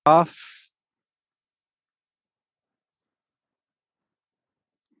Off.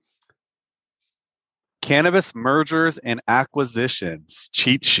 Cannabis mergers and acquisitions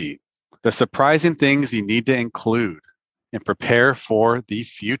cheat sheet. The surprising things you need to include and prepare for the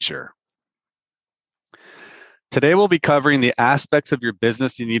future. Today, we'll be covering the aspects of your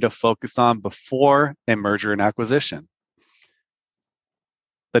business you need to focus on before a merger and acquisition,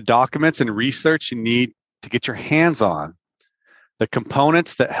 the documents and research you need to get your hands on, the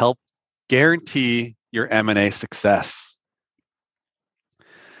components that help guarantee your M&A success.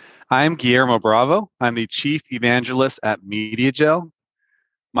 I'm Guillermo Bravo. I'm the Chief Evangelist at MediaGel.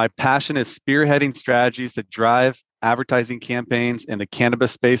 My passion is spearheading strategies that drive advertising campaigns in the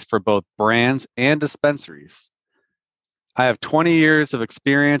cannabis space for both brands and dispensaries. I have 20 years of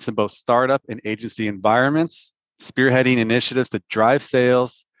experience in both startup and agency environments, spearheading initiatives that drive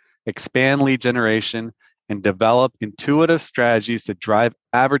sales, expand lead generation, and develop intuitive strategies that drive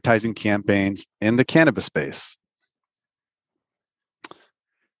advertising campaigns in the cannabis space.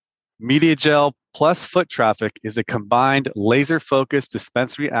 MediaGel plus Foot Traffic is a combined laser-focused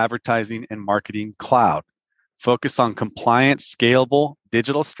dispensary advertising and marketing cloud focused on compliant, scalable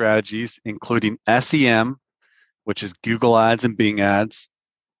digital strategies, including SEM, which is Google Ads and Bing Ads,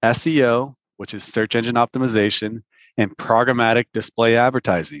 SEO, which is search engine optimization, and programmatic display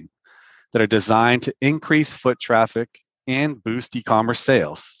advertising that are designed to increase foot traffic and boost e-commerce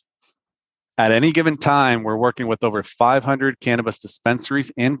sales. At any given time, we're working with over 500 cannabis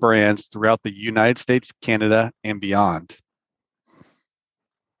dispensaries and brands throughout the United States, Canada, and beyond.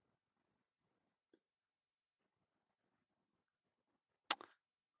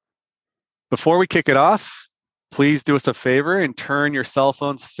 Before we kick it off, please do us a favor and turn your cell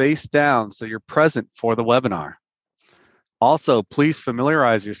phones face down so you're present for the webinar. Also, please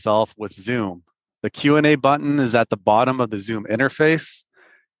familiarize yourself with Zoom. The Q&A button is at the bottom of the Zoom interface.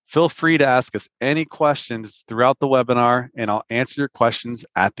 Feel free to ask us any questions throughout the webinar, and I'll answer your questions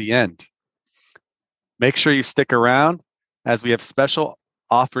at the end. Make sure you stick around as we have special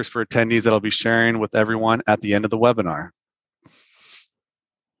offers for attendees that I'll be sharing with everyone at the end of the webinar.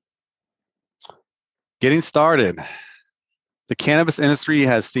 Getting started. The cannabis industry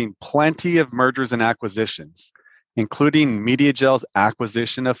has seen plenty of mergers and acquisitions, including MediaGel's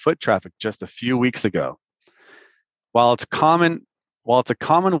acquisition of Foot Traffic just a few weeks ago. While it's a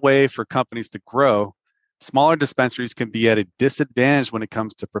common way for companies to grow, smaller dispensaries can be at a disadvantage when it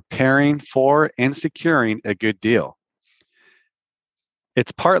comes to preparing for and securing a good deal.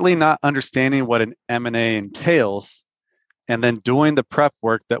 It's partly not understanding what an M&A entails and then doing the prep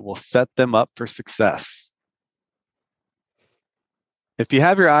work that will set them up for success. If you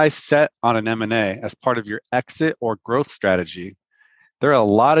have your eyes set on an M&A as part of your exit or growth strategy, there are a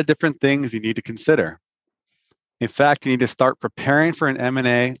lot of different things you need to consider. In fact, you need to start preparing for an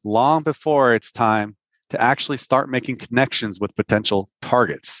M&A long before it's time to actually start making connections with potential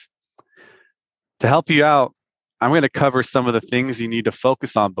targets. To help you out, I'm going to cover some of the things you need to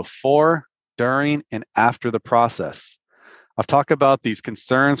focus on before, during, and after the process. I'll talk about these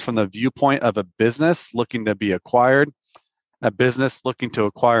concerns from the viewpoint of a business looking to be acquired, a business looking to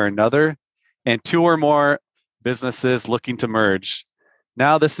acquire another, and two or more businesses looking to merge.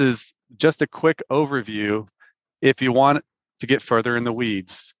 Now, this is just a quick overview. If you want to get further in the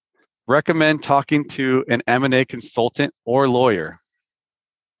weeds, recommend talking to an M&A consultant or lawyer.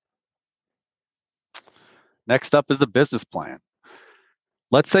 Next up is the business plan.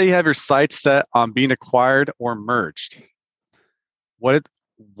 Let's say you have your sights set on being acquired or merged.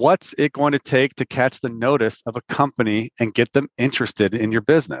 What's it going to take to catch the notice of a company and get them interested in your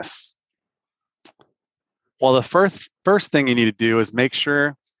business? Well, the first thing you need to do is make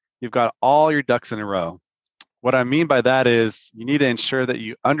sure you've got all your ducks in a row. What I mean by that is you need to ensure that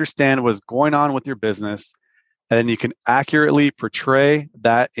you understand what's going on with your business, and then you can accurately portray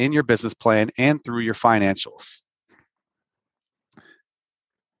that in your business plan and through your financials.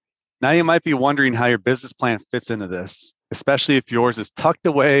 Now you might be wondering how your business plan fits into this, especially if yours is tucked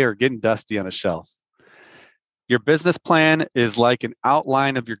away or getting dusty on a shelf. Your business plan is like an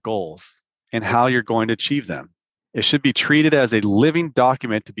outline of your goals and how you're going to achieve them. It should be treated as a living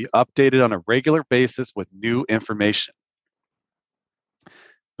document to be updated on a regular basis with new information.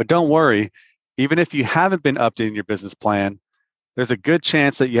 But don't worry, even if you haven't been updating your business plan, there's a good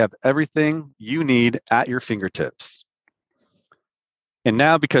chance that you have everything you need at your fingertips. And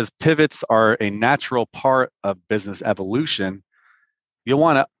now, because pivots are a natural part of business evolution, you'll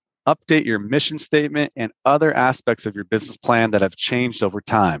want to update your mission statement and other aspects of your business plan that have changed over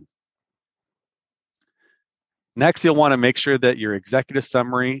time. Next, you'll want to make sure that your executive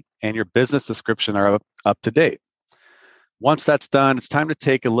summary and your business description are up to date. Once that's done, it's time to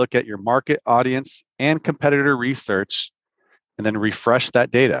take a look at your market audience and competitor research and then refresh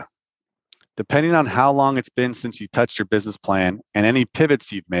that data. Depending on how long it's been since you touched your business plan and any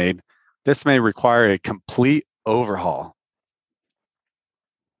pivots you've made, this may require a complete overhaul.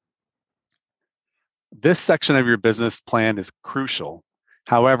 This section of your business plan is crucial.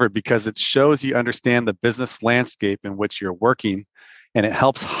 However, because it shows you understand the business landscape in which you're working, and it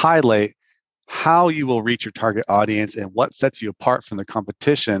helps highlight how you will reach your target audience and what sets you apart from the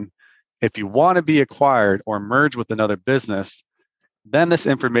competition. If you want to be acquired or merge with another business, then this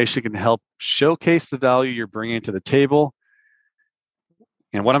information can help showcase the value you're bringing to the table.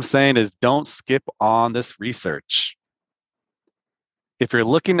 And what I'm saying is don't skip on this research. If you're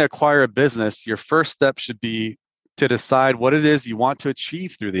looking to acquire a business, your first step should be to decide what it is you want to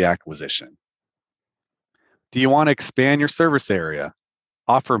achieve through the acquisition. Do you want to expand your service area,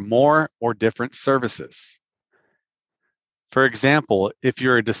 offer more or different services? For example, if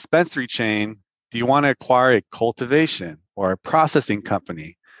you're a dispensary chain, do you want to acquire a cultivation or a processing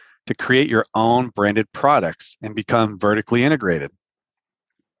company to create your own branded products and become vertically integrated?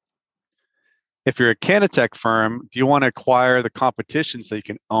 If you're a Cannatech firm, do you want to acquire the competition so you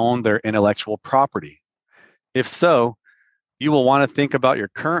can own their intellectual property? If so, you will want to think about your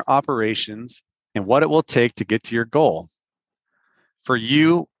current operations and what it will take to get to your goal. For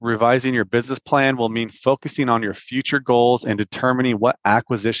you, revising your business plan will mean focusing on your future goals and determining what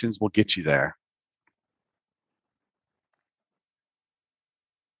acquisitions will get you there.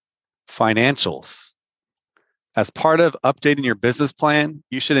 Financials. As part of updating your business plan,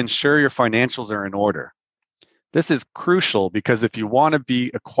 you should ensure your financials are in order. This is crucial because if you want to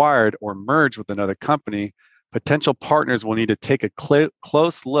be acquired or merge with another company, potential partners will need to take a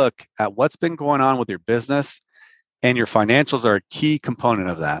close look at what's been going on with your business, and your financials are a key component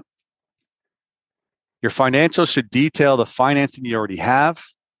of that. Your financials should detail the financing you already have,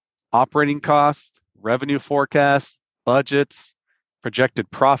 operating costs, revenue forecasts, budgets, projected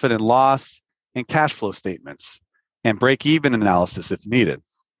profit and loss, and cash flow statements, and break-even analysis if needed.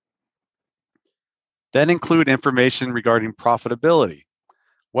 Then include information regarding profitability.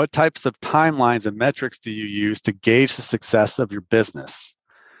 What types of timelines and metrics do you use to gauge the success of your business?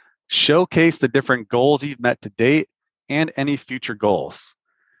 Showcase the different goals you've met to date and any future goals.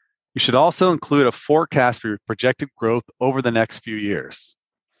 You should also include a forecast for your projected growth over the next few years.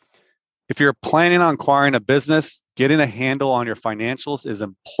 If you're planning on acquiring a business, getting a handle on your financials is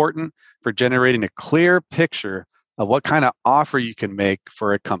important for generating a clear picture of what kind of offer you can make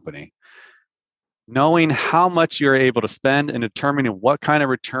for a company. Knowing how much you're able to spend and determining what kind of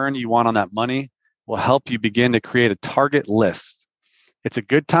return you want on that money will help you begin to create a target list. It's a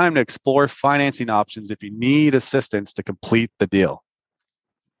good time to explore financing options if you need assistance to complete the deal.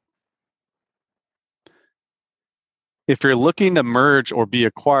 If you're looking to merge or be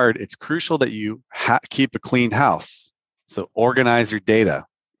acquired, it's crucial that you keep a clean house. So organize your data.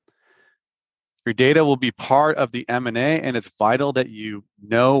 Your data will be part of the M&A, and it's vital that you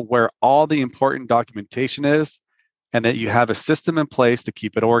know where all the important documentation is and that you have a system in place to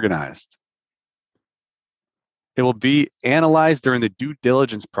keep it organized. It will be analyzed during the due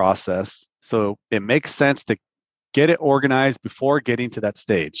diligence process, so it makes sense to get it organized before getting to that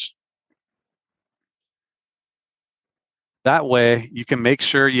stage. That way, you can make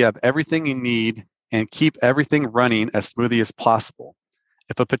sure you have everything you need and keep everything running as smoothly as possible.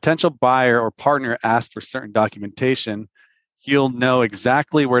 If a potential buyer or partner asks for certain documentation, you'll know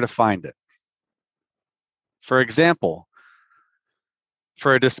exactly where to find it. For example,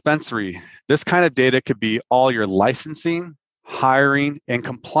 for a dispensary, this kind of data could be all your licensing, hiring, and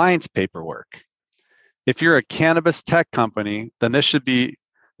compliance paperwork. If you're a cannabis tech company, then this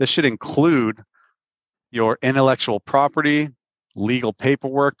should include your intellectual property, legal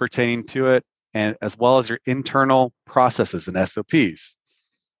paperwork pertaining to it, and as well as your internal processes and SOPs.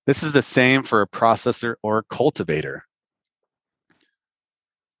 This is the same for a processor or a cultivator.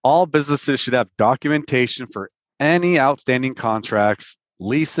 All businesses should have documentation for any outstanding contracts,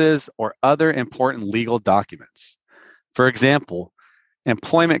 leases, or other important legal documents. For example,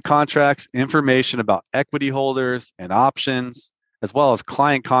 employment contracts, information about equity holders and options, as well as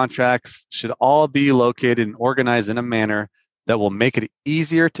client contracts should all be located and organized in a manner that will make it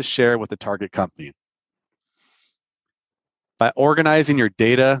easier to share with the target company. By organizing your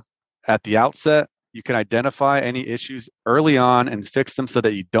data at the outset, you can identify any issues early on and fix them so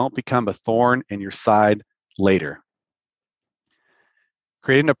that you don't become a thorn in your side later.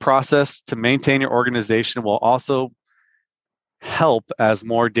 Creating a process to maintain your organization will also help as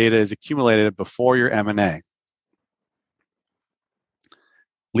more data is accumulated before your M&A.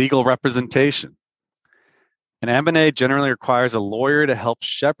 Legal representation. An M&A generally requires a lawyer to help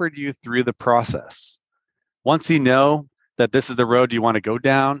shepherd you through the process. Once you know that this is the road you want to go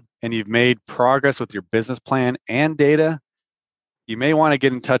down and you've made progress with your business plan and data, you may want to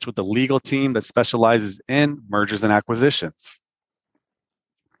get in touch with the legal team that specializes in mergers and acquisitions.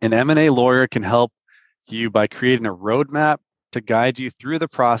 An M&A lawyer can help you by creating a roadmap to guide you through the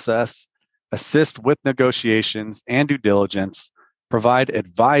process, assist with negotiations and due diligence, provide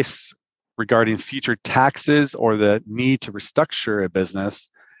advice regarding future taxes or the need to restructure a business,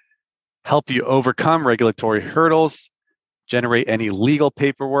 help you overcome regulatory hurdles, generate any legal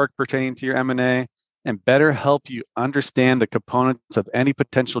paperwork pertaining to your M&A, and better help you understand the components of any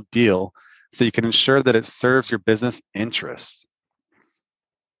potential deal so you can ensure that it serves your business interests.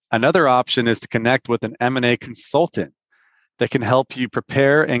 Another option is to connect with an M&A consultant that can help you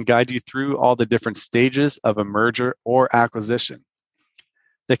prepare and guide you through all the different stages of a merger or acquisition.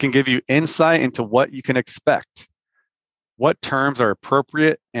 They can give you insight into what you can expect, what terms are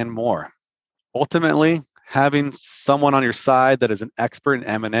appropriate, and more. Ultimately, having someone on your side that is an expert in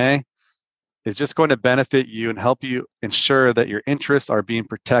M&A is just going to benefit you and help you ensure that your interests are being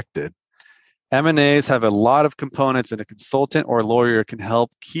protected. M&As have a lot of components, and a consultant or lawyer can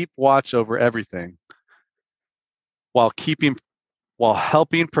help keep watch over everything while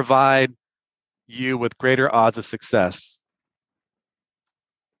helping provide you with greater odds of success.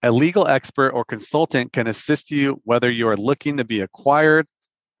 A legal expert or consultant can assist you whether you are looking to be acquired,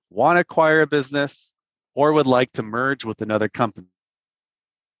 want to acquire a business, or would like to merge with another company.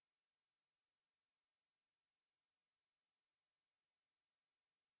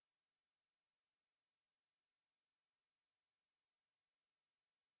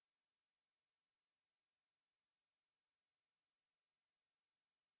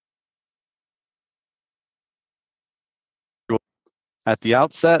 At the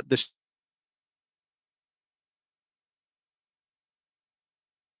outset, this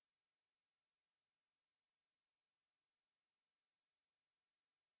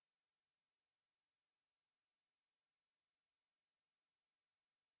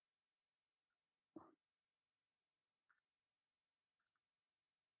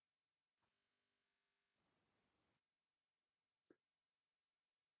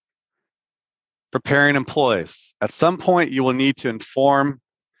preparing employees. At some point, you will need to inform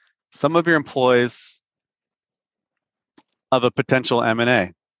some of your employees of a potential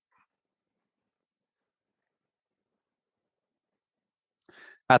M&A.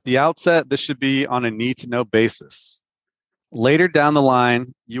 At the outset, this should be on a need-to-know basis. Later down the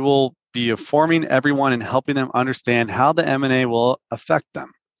line, you will be informing everyone and helping them understand how the M&A will affect them.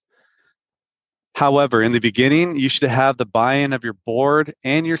 However, in the beginning, you should have the buy-in of your board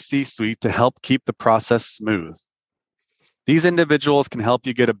and your C-suite to help keep the process smooth. These individuals can help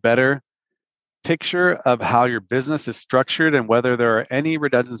you get a better picture of how your business is structured and whether there are any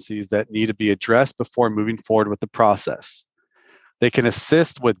redundancies that need to be addressed before moving forward with the process. They can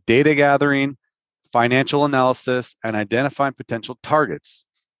assist with data gathering, financial analysis, and identifying potential targets.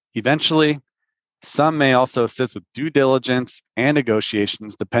 Eventually, some may also assist with due diligence and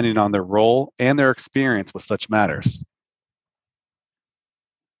negotiations depending on their role and their experience with such matters.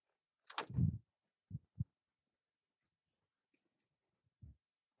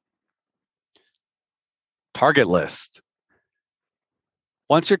 Target list.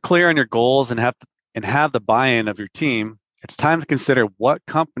 Once you're clear on your goals and have the buy-in of your team, it's time to consider what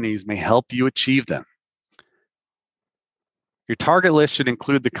companies may help you achieve them. Your target list should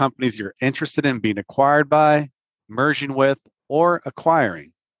include the companies you're interested in being acquired by, merging with, or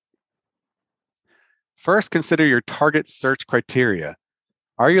acquiring. First, consider your target search criteria.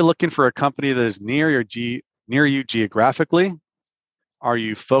 Are you looking for a company that is near you geographically? Are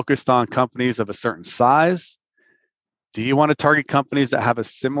you focused on companies of a certain size? Do you want to target companies that have a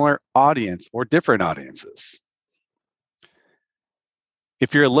similar audience or different audiences?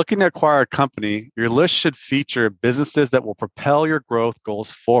 If you're looking to acquire a company, your list should feature businesses that will propel your growth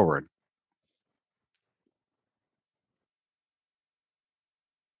goals forward.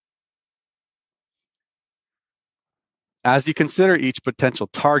 As you consider each potential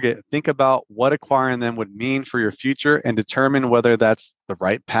target, think about what acquiring them would mean for your future and determine whether that's the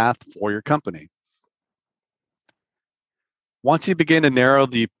right path for your company. Once you begin to narrow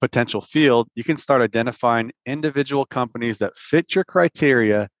the potential field, you can start identifying individual companies that fit your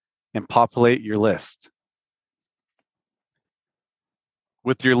criteria and populate your list.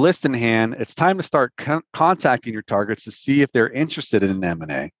 With your list in hand, it's time to start contacting your targets to see if they're interested in an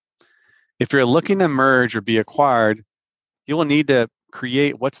M&A. If you're looking to merge or be acquired, you will need to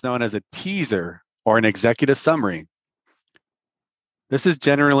create what's known as a teaser or an executive summary. This is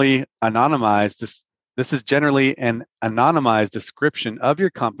generally anonymized This is generally an anonymized description of your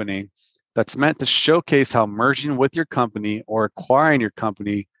company that's meant to showcase how merging with your company or acquiring your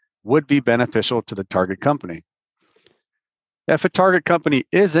company would be beneficial to the target company. If a target company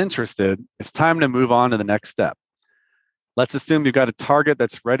is interested, it's time to move on to the next step. Let's assume you've got a target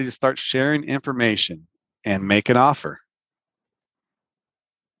that's ready to start sharing information and make an offer.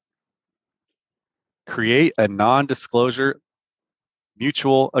 Create a non-disclosure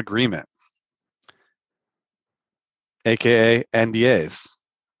mutual agreement, aka NDAs.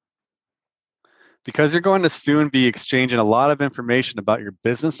 Because you're going to soon be exchanging a lot of information about your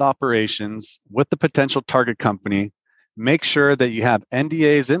business operations with the potential target company, make sure that you have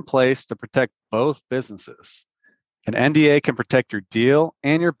NDAs in place to protect both businesses. An NDA can protect your deal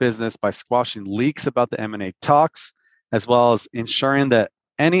and your business by squashing leaks about the M&A talks, as well as ensuring that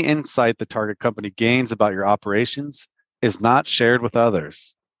any insight the target company gains about your operations is not shared with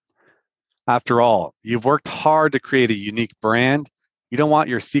others. After all, you've worked hard to create a unique brand. You don't want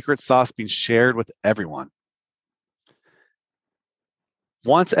your secret sauce being shared with everyone.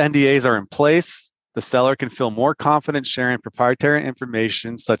 Once NDAs are in place, the seller can feel more confident sharing proprietary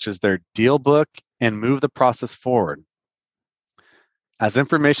information such as their deal book and move the process forward. As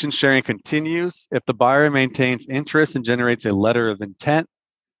information sharing continues, if the buyer maintains interest and generates a letter of intent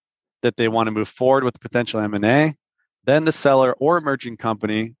that they want to move forward with potential M&A, then the seller or emerging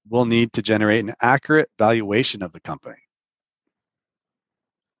company will need to generate an accurate valuation of the company.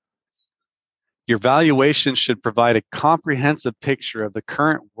 Your valuation should provide a comprehensive picture of the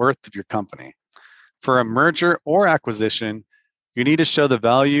current worth of your company. For a merger or acquisition, you need to show the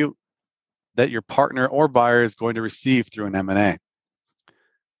value that your partner or buyer is going to receive through an M&A.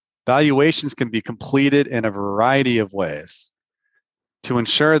 Valuations can be completed in a variety of ways. To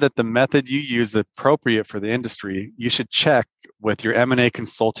ensure that the method you use is appropriate for the industry, you should check with your M&A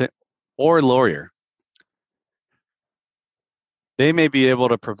consultant or lawyer. They may be able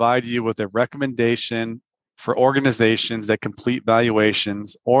to provide you with a recommendation for organizations that complete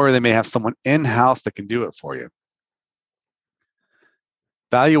valuations, or they may have someone in-house that can do it for you.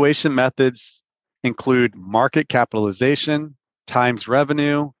 Valuation methods include market capitalization, times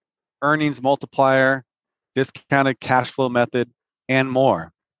revenue, earnings multiplier, discounted cash flow method, and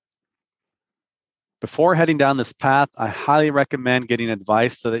more. Before heading down this path, I highly recommend getting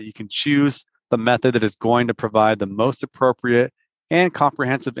advice so that you can choose the method that is going to provide the most appropriate and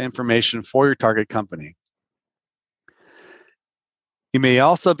comprehensive information for your target company. You may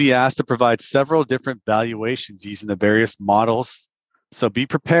also be asked to provide several different valuations using the various models, so be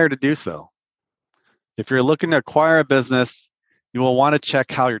prepared to do so. If you're looking to acquire a business, you will want to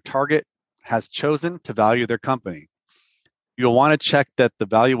check how your target has chosen to value their company. You'll want to check that the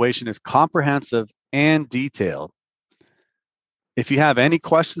valuation is comprehensive and detailed. If you have any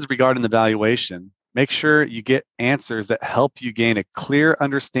questions regarding the valuation, make sure you get answers that help you gain a clear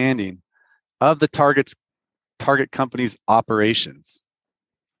understanding of the target company's operations.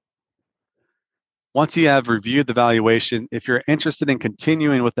 Once you have reviewed the valuation, if you're interested in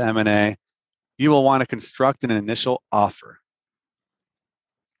continuing with the M&A, you will want to construct an initial offer.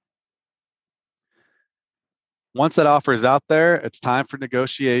 Once that offer is out there, it's time for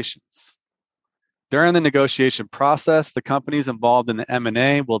negotiations. During the negotiation process, the companies involved in the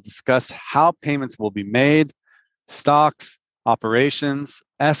M&A will discuss how payments will be made, stocks, operations,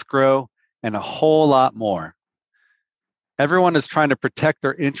 escrow, and a whole lot more. Everyone is trying to protect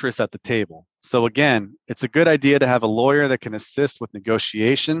their interests at the table. So again, it's a good idea to have a lawyer that can assist with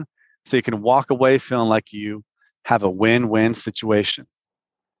negotiation so you can walk away feeling like you have a win-win situation.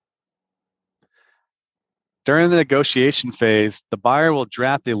 During the negotiation phase, the buyer will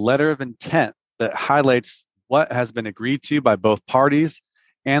draft a letter of intent that highlights what has been agreed to by both parties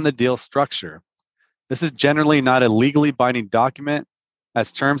and the deal structure. This is generally not a legally binding document,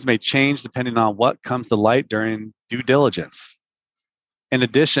 as terms may change depending on what comes to light during due diligence. In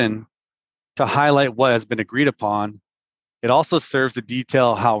addition, to highlight what has been agreed upon, it also serves to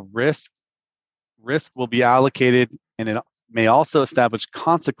detail how risk will be allocated, and it may also establish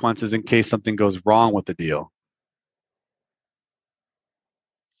consequences in case something goes wrong with the deal.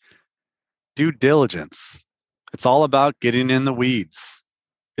 Due diligence. It's all about getting in the weeds.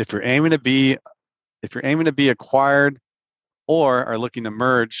 If you're aiming to be acquired or are looking to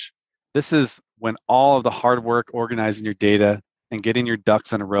merge, this is when all of the hard work organizing your data and getting your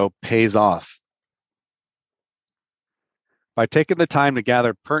ducks in a row pays off. By taking the time to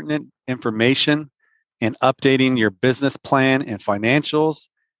gather pertinent information and updating your business plan and financials,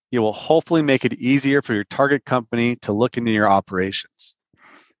 you will hopefully make it easier for your target company to look into your operations.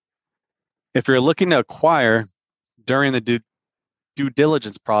 If you're looking to acquire during the due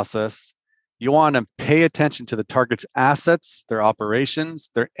diligence process, You want to pay attention to the target's assets, their operations,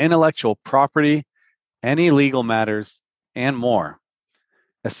 their intellectual property, any legal matters, and more.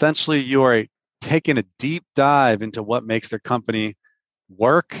 Essentially, you are taking a deep dive into what makes their company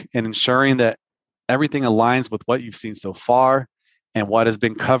work and ensuring that everything aligns with what you've seen so far and what has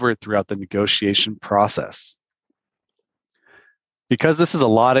been covered throughout the negotiation process. Because this is a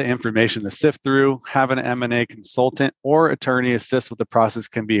lot of information to sift through, having an M&A consultant or attorney assist with the process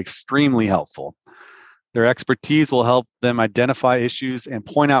can be extremely helpful. Their expertise will help them identify issues and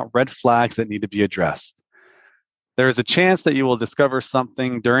point out red flags that need to be addressed. There is a chance that you will discover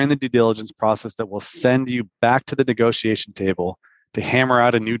something during the due diligence process that will send you back to the negotiation table to hammer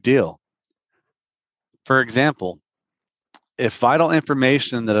out a new deal. For example, if vital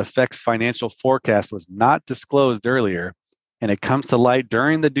information that affects financial forecast was not disclosed earlier and it comes to light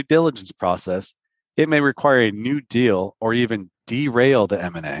during the due diligence process, it may require a new deal or even derail the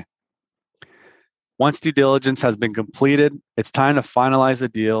M&A. Once due diligence has been completed, it's time to finalize the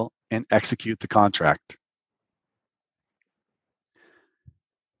deal and execute the contract.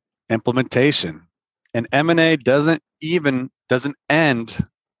 Implementation. An M&A doesn't end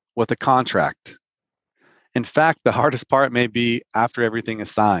with a contract. In fact, the hardest part may be after everything is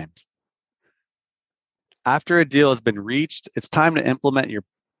signed. After a deal has been reached, it's time to implement your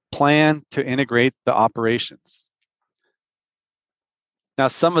plan to integrate the operations. Now,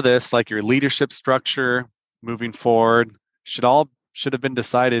 some of this, like your leadership structure moving forward, should have been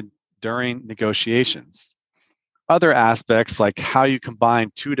decided during negotiations. Other aspects, like how you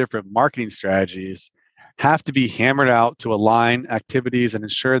combine two different marketing strategies, have to be hammered out to align activities and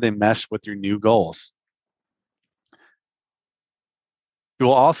ensure they mesh with your new goals. You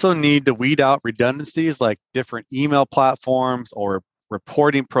will also need to weed out redundancies like different email platforms or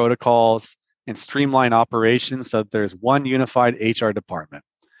reporting protocols and streamline operations so that there's one unified HR department,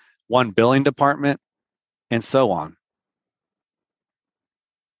 one billing department, and so on.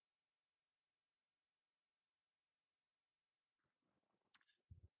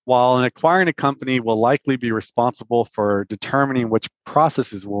 While an acquiring a company will likely be responsible for determining which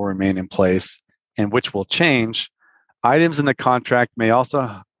processes will remain in place and which will change, items in the contract may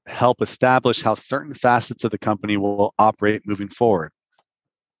also help establish how certain facets of the company will operate moving forward.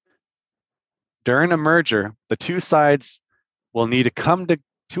 During a merger, the two sides will need to come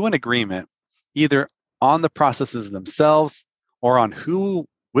to an agreement either on the processes themselves or on who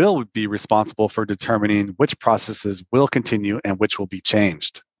will be responsible for determining which processes will continue and which will be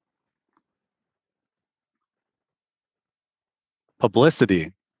changed.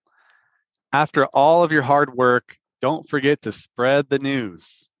 Publicity. After all of your hard work, don't forget to spread the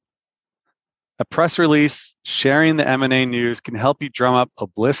news. A press release sharing the M&A news can help you drum up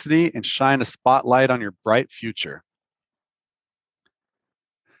publicity and shine a spotlight on your bright future.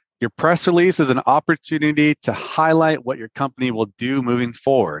 Your press release is an opportunity to highlight what your company will do moving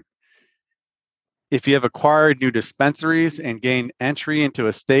forward. If you have acquired new dispensaries and gained entry into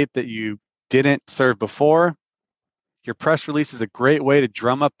a state that you didn't serve before, your press release is a great way to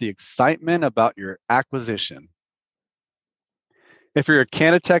drum up the excitement about your acquisition. If you're a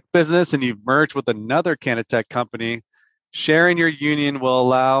Cannatech business and you've merged with another Cannatech company, sharing your union will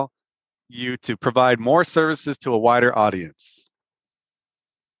allow you to provide more services to a wider audience.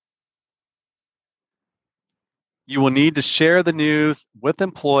 You will need to share the news with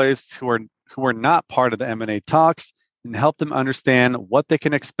employees who are not part of the M&A talks and help them understand what they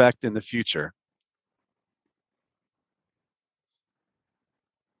can expect in the future.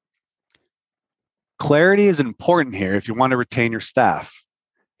 Clarity is important here if you want to retain your staff.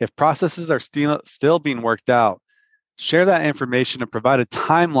 If processes are still being worked out, share that information and provide a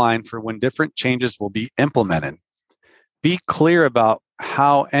timeline for when different changes will be implemented. Be clear about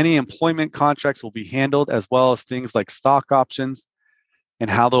how any employment contracts will be handled, as well as things like stock options and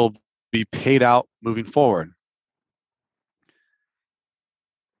how they'll be paid out moving forward.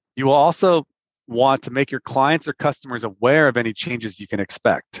 You will also want to make your clients or customers aware of any changes you can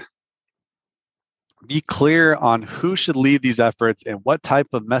expect. Be clear on who should lead these efforts and what type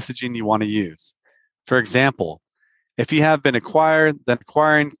of messaging you want to use. For example, if you have been acquired, then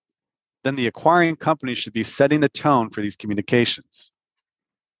the acquiring company should be setting the tone for these communications.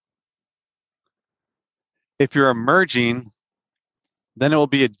 If you're merging, then it will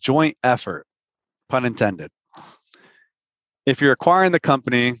be a joint effort, pun intended. If you're acquiring the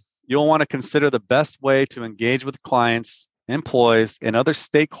company, you'll want to consider the best way to engage with clients, employees, and other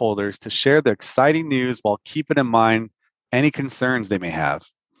stakeholders to share the exciting news while keeping in mind any concerns they may have.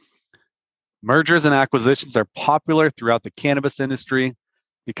 Mergers and acquisitions are popular throughout the cannabis industry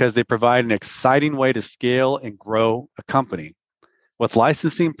because they provide an exciting way to scale and grow a company. With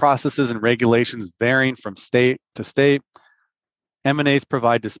licensing processes and regulations varying from state to state, M&As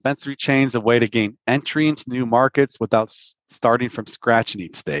provide dispensary chains a way to gain entry into new markets without starting from scratch in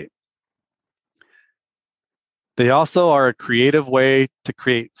each state. They also are a creative way to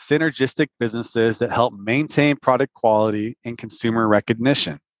create synergistic businesses that help maintain product quality and consumer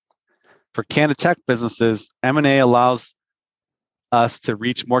recognition. For Canatech businesses, M&A allows us to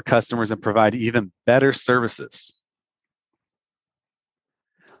reach more customers and provide even better services.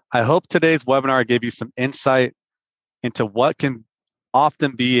 I hope today's webinar gave you some insight into what can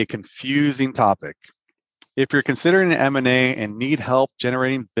often be a confusing topic. If you're considering an M&A and need help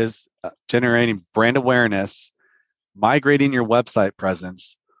generating brand awareness, migrating your website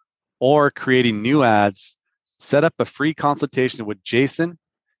presence, or creating new ads, set up a free consultation with Jason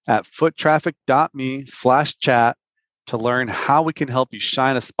at foottraffic.me/chat to learn how we can help you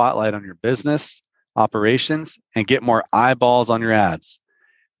shine a spotlight on your business, operations, and get more eyeballs on your ads.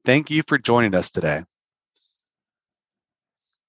 Thank you for joining us today.